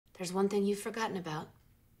There's one thing you've forgotten about.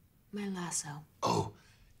 My lasso. Oh,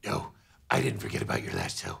 no. I didn't forget about your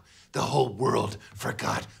lasso. The whole world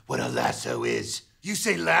forgot what a lasso is. You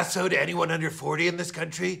say lasso to anyone under 40 in this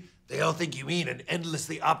country, they all think you mean an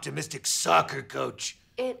endlessly optimistic soccer coach.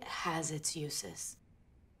 It has its uses.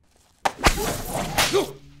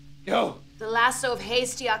 No. The lasso of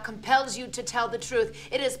Hastiock compels you to tell the truth.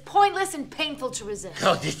 It is pointless and painful to resist.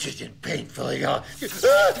 Oh, this isn't painful at all.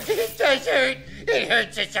 It does hurt. It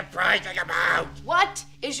hurts to surprise like a mouse. What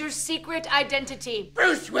is your secret identity?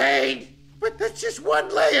 Bruce Wayne! But that's just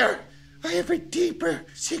one layer. I have a deeper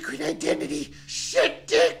secret identity. Shit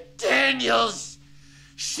Dick Daniels.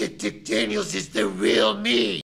 Shit Dick Daniels is the real me.